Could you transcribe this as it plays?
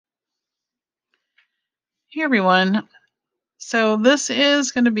Hey everyone. So this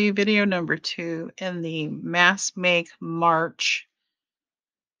is going to be video number 2 in the Mass Make March.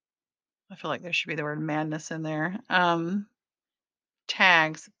 I feel like there should be the word madness in there.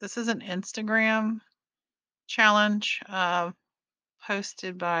 Tags. This is an Instagram challenge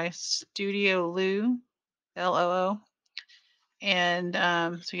posted by Studio Lou, LOO. And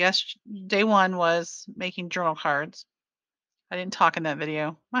so yes, day 1 was making journal cards. I didn't talk in that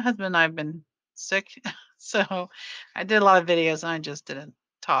video. My husband and I have been sick, so I did a lot of videos and I just didn't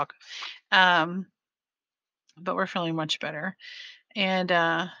talk. Um, but we're feeling much better.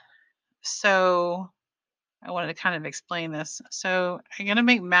 And so I wanted to kind of explain this. So I'm going to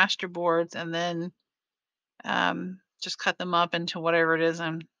make master boards and then just cut them up into whatever it is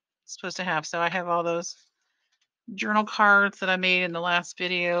I'm supposed to have. So I have all those journal cards that I made in the last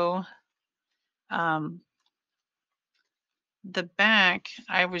video. Um, the back,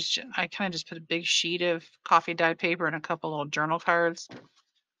 I kind of just put a big sheet of coffee dyed paper and a couple little journal cards.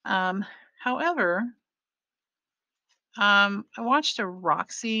 Um, however, I watched a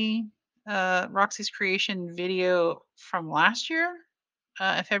Roxy's creation video from last year,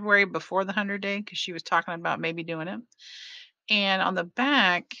 in February before the 100 day, because she was talking about maybe doing it. And on the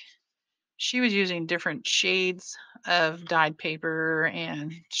back, she was using different shades of dyed paper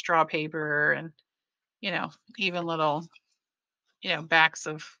and straw paper and, you know, even little, backs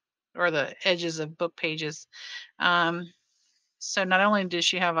of or the edges of book pages. Um, so not only did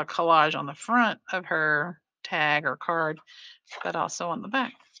she have a collage on the front of her tag or card, but also on the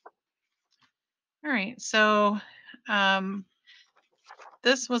back. All right, so um,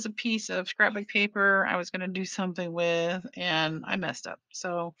 this was a piece of scrapbook paper I was going to do something with, and I messed up.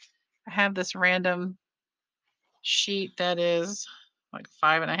 So I have this random sheet that is like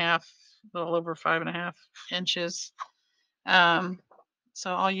 5.5, a little over 5.5 inches. Um,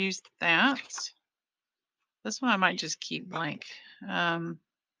 so I'll use that. This one I might just keep blank. Um,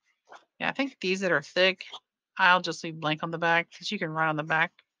 yeah, I think these that are thick, I'll just leave blank on the back because you can write on the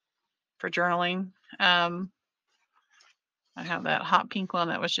back for journaling. I have that hot pink one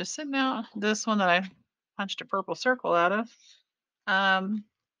that was just sitting out. This one that I punched a purple circle out of. Um,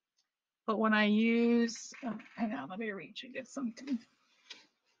 but when I use, hang on, let me reach and get something.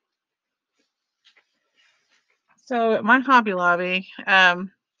 So at my Hobby Lobby,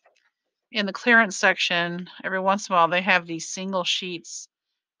 in the clearance section, every once in a while they have these single sheets,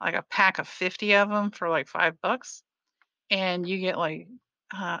 like a pack of 50 of them for like $5, and you get like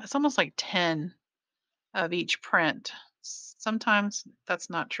it's almost like 10 of each print. Sometimes that's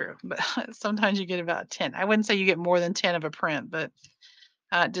not true, but sometimes you get about 10. I wouldn't say you get more than 10 of a print, but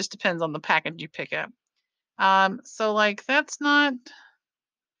it just depends on the package you pick up. So like that's not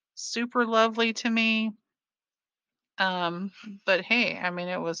super lovely to me. Um, but hey, I mean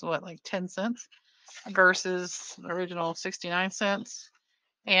it was what, like 10 cents versus the original 69 cents.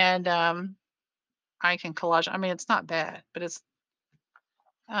 And I can collage. I mean it's not bad, but it's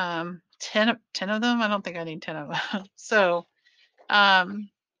 10 of them. I don't think I need 10 of them. So um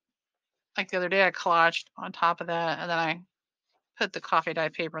like the other day I collaged on top of that and then I put the coffee dye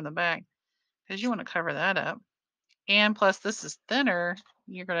paper in the back because you want to cover that up. And plus this is thinner,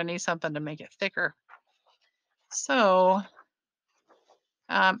 you're going to need something to make it thicker. So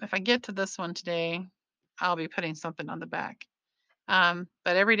if I get to this one today, I'll be putting something on the back. But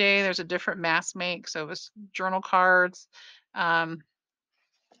every day there's a different mass make. So it's journal cards. Um,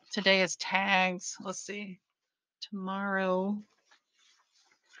 today is tags. Let's see. Tomorrow,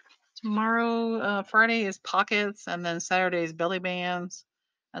 Friday is pockets, and then Saturday is belly bands,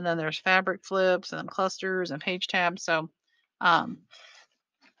 and then there's fabric flips and clusters and page tabs. So, um,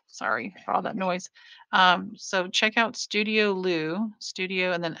 sorry for all that noise. So check out Studio Lou,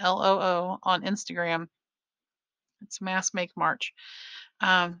 Studio, and then LOO on Instagram. It's Mass Make March.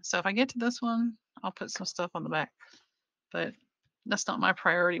 So if I get to this one, I'll put some stuff on the back, but that's not my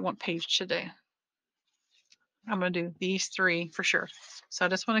priority. One page today. I'm gonna do these 3 for sure. So I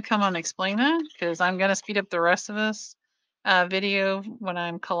just want to come on and explain that because I'm gonna speed up the rest of this video when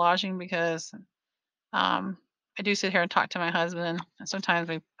I'm collaging because um, I do sit here and talk to my husband. And sometimes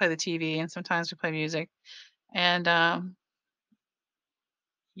we play the TV and sometimes we play music, and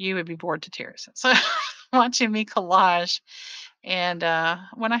you would be bored to tears. So watching me collage, and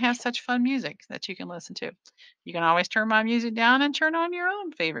when I have such fun music that you can listen to, you can always turn my music down and turn on your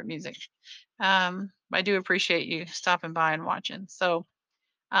own favorite music. I do appreciate you stopping by and watching. So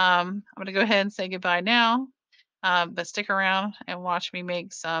I'm going to go ahead and say goodbye now, but stick around and watch me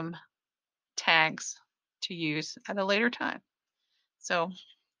make some tags to use at a later time. So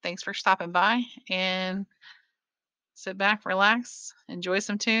thanks for stopping by and sit back, relax, enjoy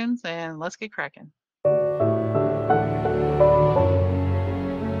some tunes, and let's get cracking.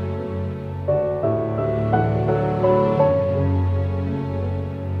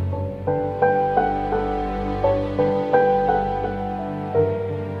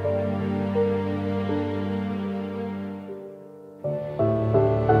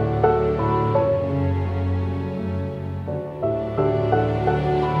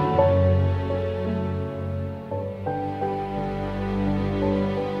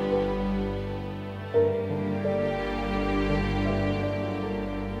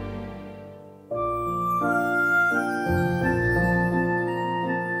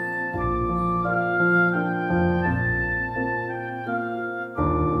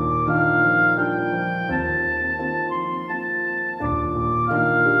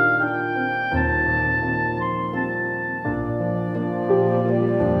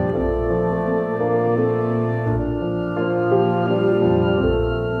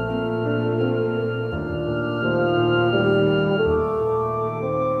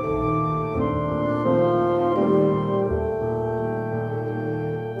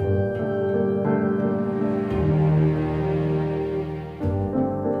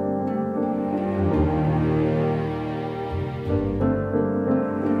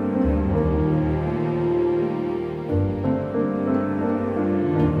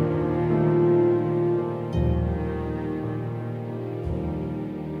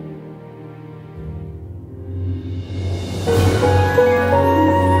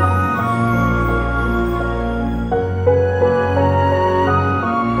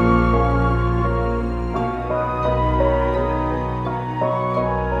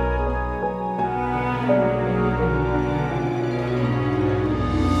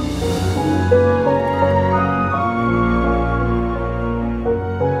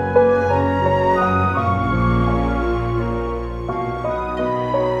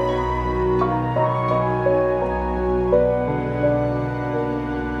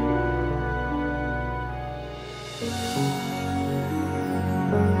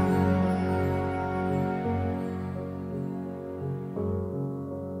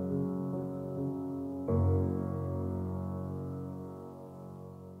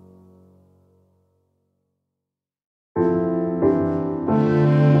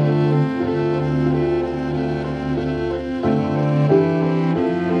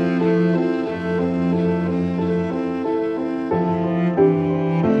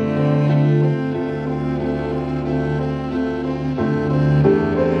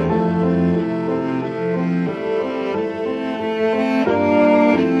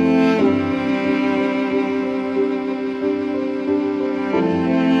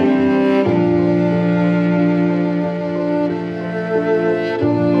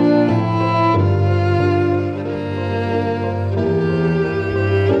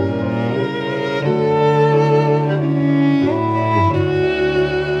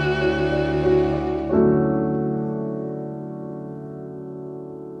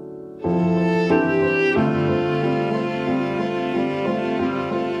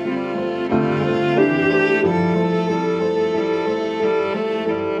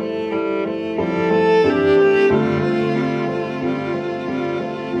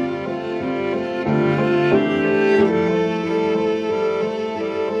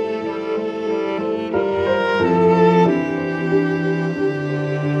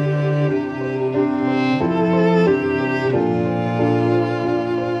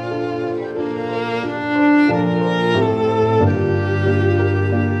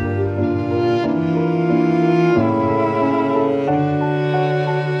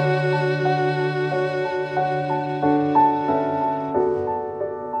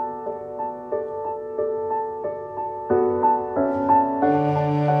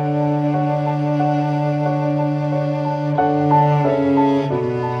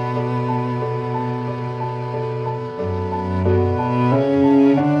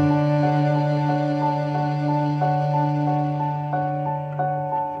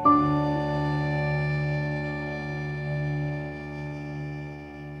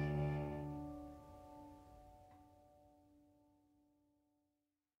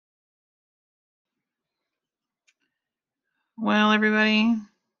 Well, everybody,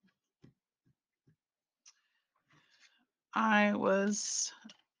 I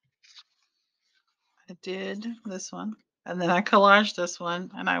did this one, and then I collaged this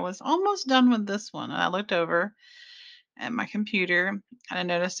one, and I was almost done with this one. And I looked over at my computer, and I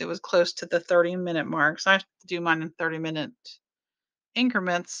noticed it was close to the 30-minute mark. So I have to do mine in 30-minute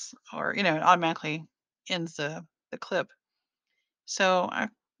increments, or it automatically ends the clip. So I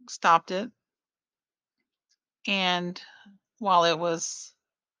stopped it, and while it was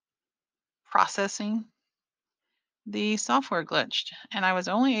processing, the software glitched, and I was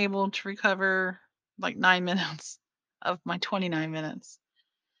only able to recover like 9 minutes of my 29 minutes.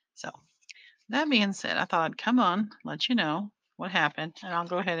 So that being said, I thought I'd come on, let you know what happened, and I'll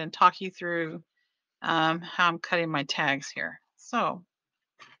go ahead and talk you through how I'm cutting my tags here. So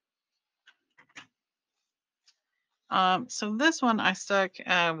this one I stuck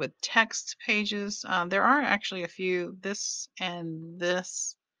with text pages. There are actually a few. This and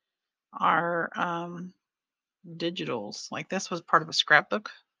this are digitals. Like this was part of a scrapbook,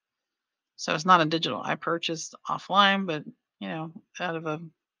 so it's not a digital. I purchased offline, but out of a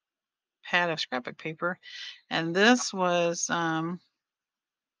pad of scrapbook paper, and this was part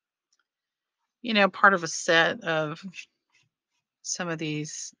of a set of some of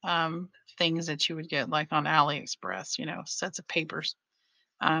these things that you would get like on AliExpress. Sets of papers.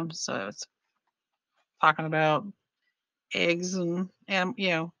 So it's talking about eggs and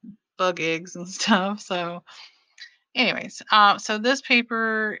bug eggs and stuff. So anyways, so this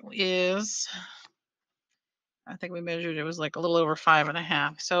paper is, I think we measured, it was like a little over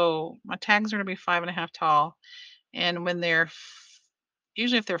 5.5. So my tags are going to be 5.5 tall. And when they're,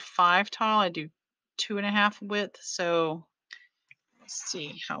 usually if they're 5 tall, I do 2.5 width. So let's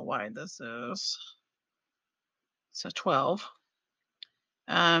see how wide this is. So 12.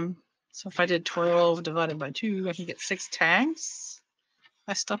 So if I did 12 divided by 2, I can get 6 tags.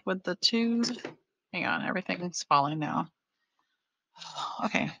 I stuck with the 2. Hang on, everything's falling now.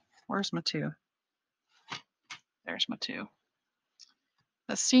 Okay, where's my 2? There's my 2.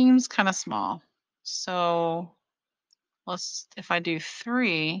 That seems kind of small. So if I do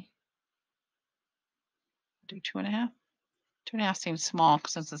 3, do 2.5. 2.5 seems small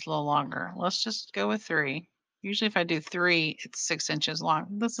since it's a little longer. Let's just go with 3. Usually if I do 3, it's 6 inches long.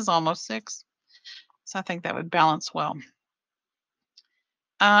 This is almost 6. So I think that would balance well.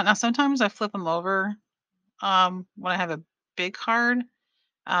 Now sometimes I flip them over when I have a big card.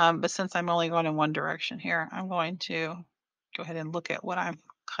 But since I'm only going in one direction here, I'm going to go ahead and look at what I'm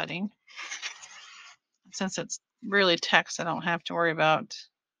cutting. Since it's really text, I don't have to worry about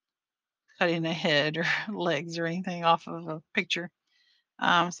cutting a head or legs or anything off of a picture.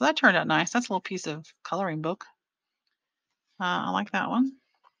 So that turned out nice. That's a little piece of coloring book. I like that one.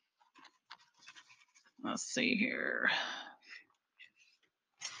 Let's see here.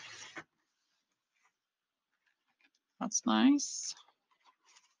 That's nice.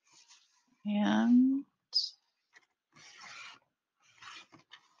 And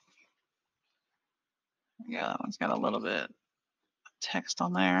yeah, that one's got a little bit of text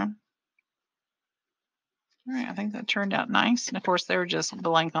on there. All right, I think that turned out nice. And of course, they were just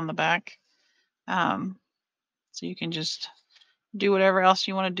blank on the back. So you can just do whatever else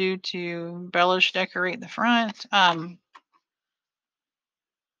you want to do to embellish, decorate the front, and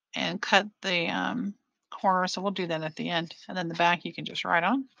cut the corner. So we'll do that at the end. And then the back you can just write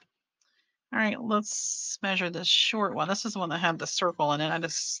on. All right, let's measure this short one. This is the one that had the circle in it. I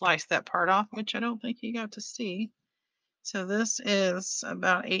just sliced that part off, which I don't think you got to see. So this is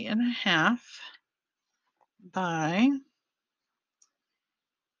about 8.5 by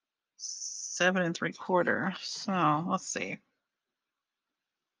 7 3/4. So let's see.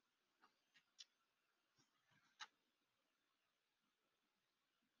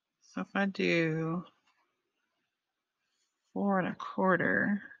 So if I do 4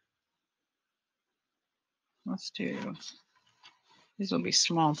 1/4, let's do, these will be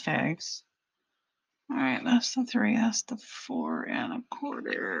small tags. All right, that's the 3, that's the 4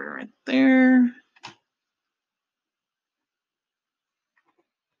 1/4 right there.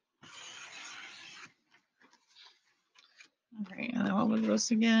 All right, and then what was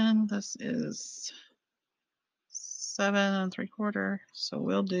this again? This is 7 3/4. So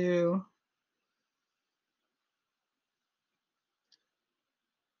we'll do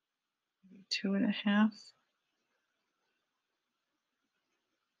 2.5,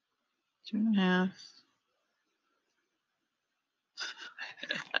 2.5.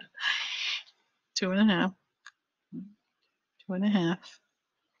 2.5, 2.5,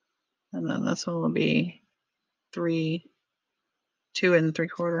 and then this one will be 3, 2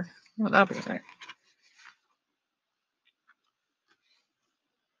 3/4. Well, that'll be right.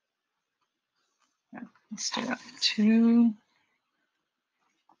 Let's do that. 2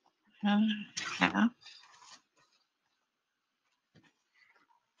 and a half.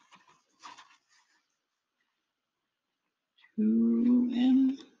 Two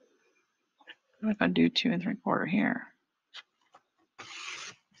and what if I do 2 3/4 here?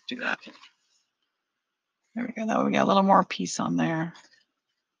 Let's do that. There we go. That way we got a little more piece on there.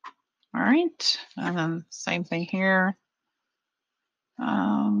 All right, and then same thing here.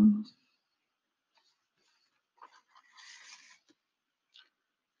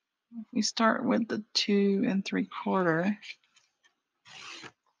 We start with the 2 3/4.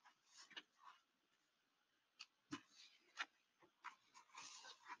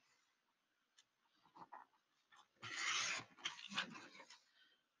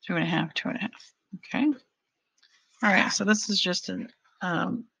 Two and a half, 2 1/2. Okay. All right, so this is just an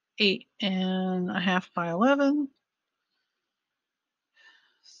 8 1/2 by 11.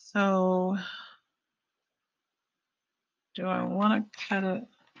 So do I want to cut it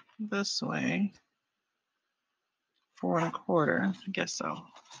this way? 4 1/4. I guess so.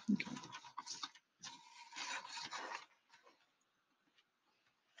 Okay.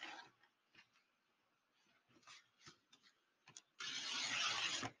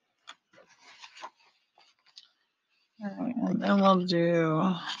 All right, and then we'll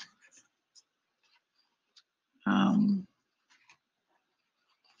do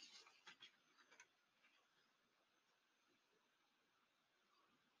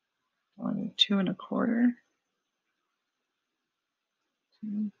I'll do 2 1/4.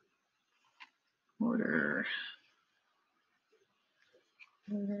 2 1/4.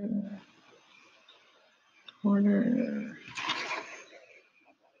 1/4.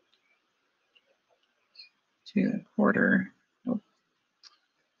 2 1/4. Nope.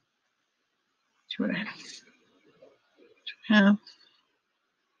 2 1/2. 2 1/2.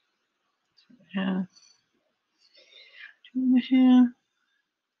 2 1/2. 2 1/2.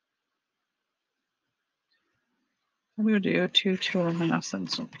 We'll do 2 2 1/2 and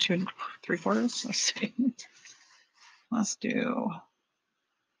so 2 3/4. Let's see. Let's do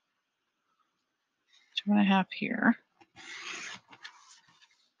 2 1/2 here.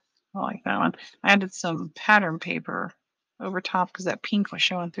 I like that one. I added some pattern paper over top because that pink was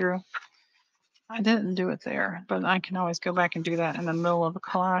showing through. I didn't do it there, but I can always go back and do that in the middle of the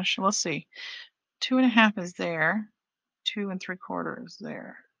collage. Let's see. 2 1/2 is there. 2 3/4 is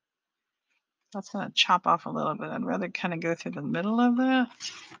there. That's going to chop off a little bit. I'd rather kind of go through the middle of that.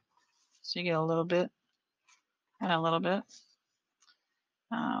 So you get a little bit and a little bit.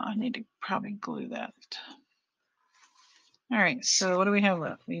 I need to probably glue that. All right, so what do we have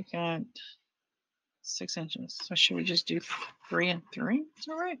left? We've got 6 inches. So should we just do 3 and 3? It's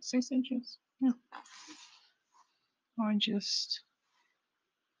all right, 6 inches. Yeah. Or just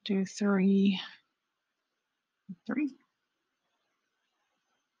do 3 and 3.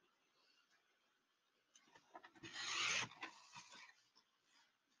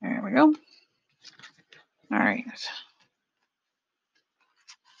 There we go. All right.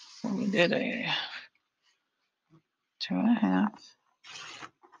 So we did a 2 1/2.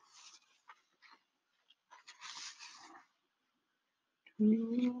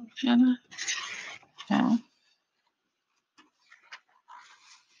 2 1/2.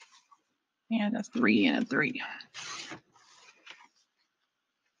 And a 3 and a 3.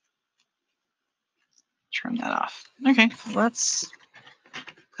 Trim that off. Okay, let's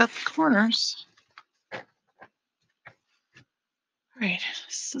cut the corners. All right,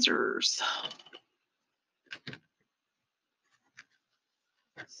 scissors.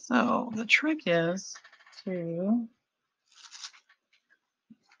 So the trick is to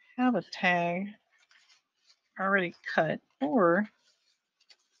have a tag already cut, or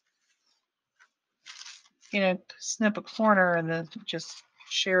snip a corner and then just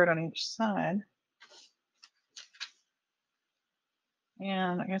share it on each side.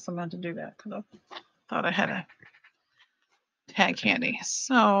 And I guess I'm going to do that because I thought I had a tag handy.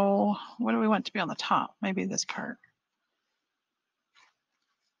 So what do we want to be on the top? Maybe this part.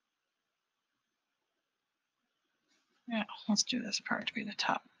 Yeah, let's do this part to be the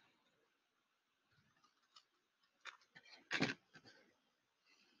top.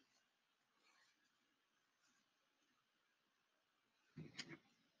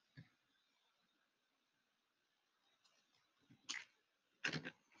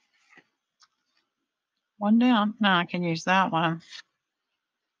 One down. Now I can use that one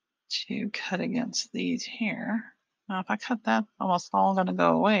to cut against these here. Now if I cut that, almost all going to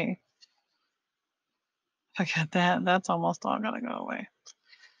go away. If I cut that, that's almost all going to go away.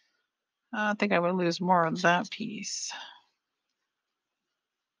 I think I would lose more of that piece.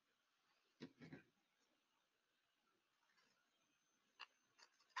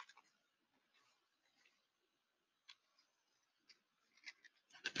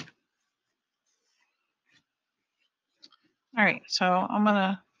 All right, so I'm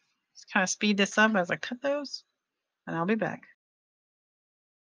gonna kind of speed this up as I cut those, and I'll be back.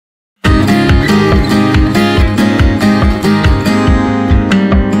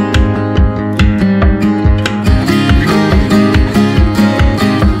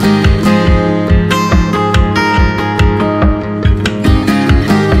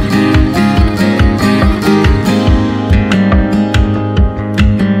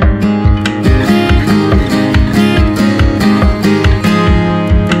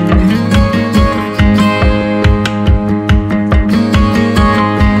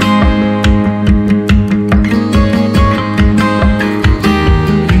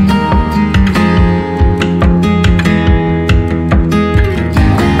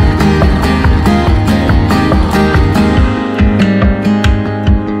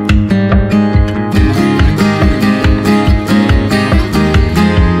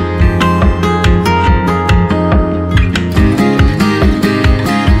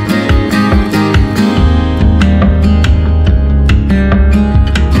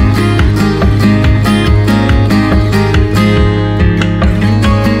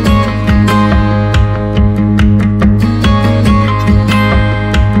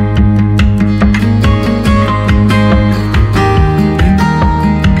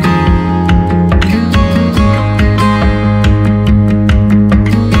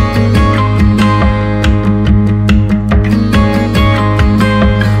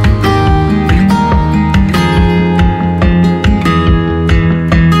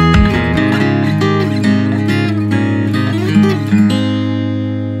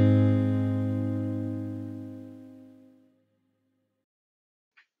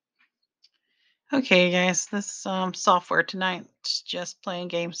 Okay, guys, this software tonight is just playing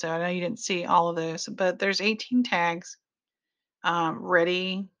games, so I know you didn't see all of those, but there's 18 tags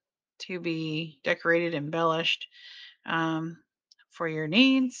ready to be decorated, embellished um, for your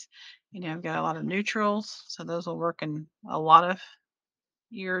needs. I've got a lot of neutrals, so those will work in a lot of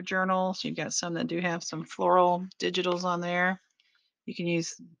your journals. You've got some that do have some floral digitals on there. You can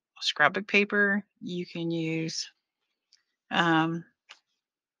use scrapbook paper. You can use um,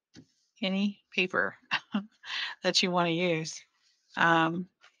 any paper that you want to use. Um,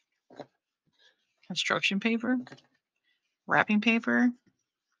 construction paper, wrapping paper,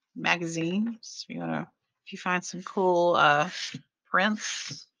 magazines. If you find some cool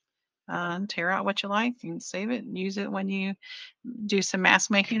prints, tear out what you like and save it and use it when you do some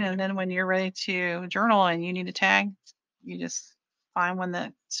mask making. And then when you're ready to journal and you need a tag, you just find one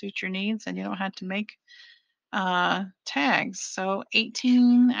that suits your needs and you don't have to make tags. So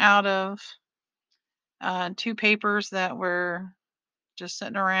 18 out of two papers that were just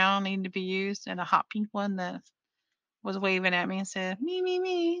sitting around need to be used, and a hot pink one that was waving at me and said, "Me, me,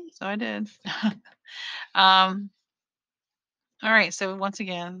 me." So I did. um, all right. So once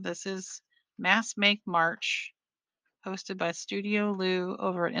again, this is Mass Make March, hosted by Studio Lou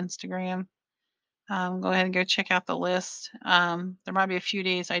over at Instagram. Go ahead and go check out the list. There might be a few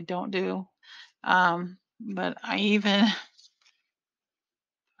days I don't do, but I even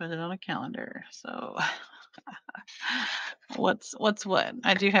put it on a calendar. So what's what?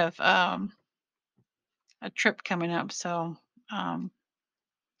 I do have a trip coming up, so um,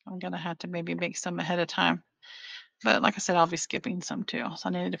 I'm gonna have to maybe make some ahead of time. But like I said, I'll be skipping some too. So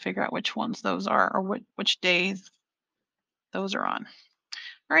I needed to figure out which ones those are or which days those are on.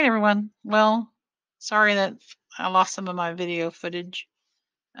 All right, everyone. Well, sorry that I lost some of my video footage.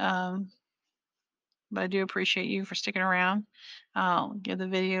 Um, but I do appreciate you for sticking around. I'll give the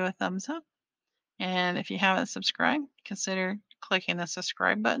video a thumbs up. And if you haven't subscribed, consider clicking the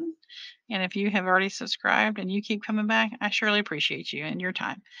subscribe button. And if you have already subscribed and you keep coming back, I surely appreciate you and your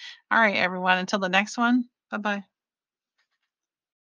time. All right, everyone. Until the next one, bye bye.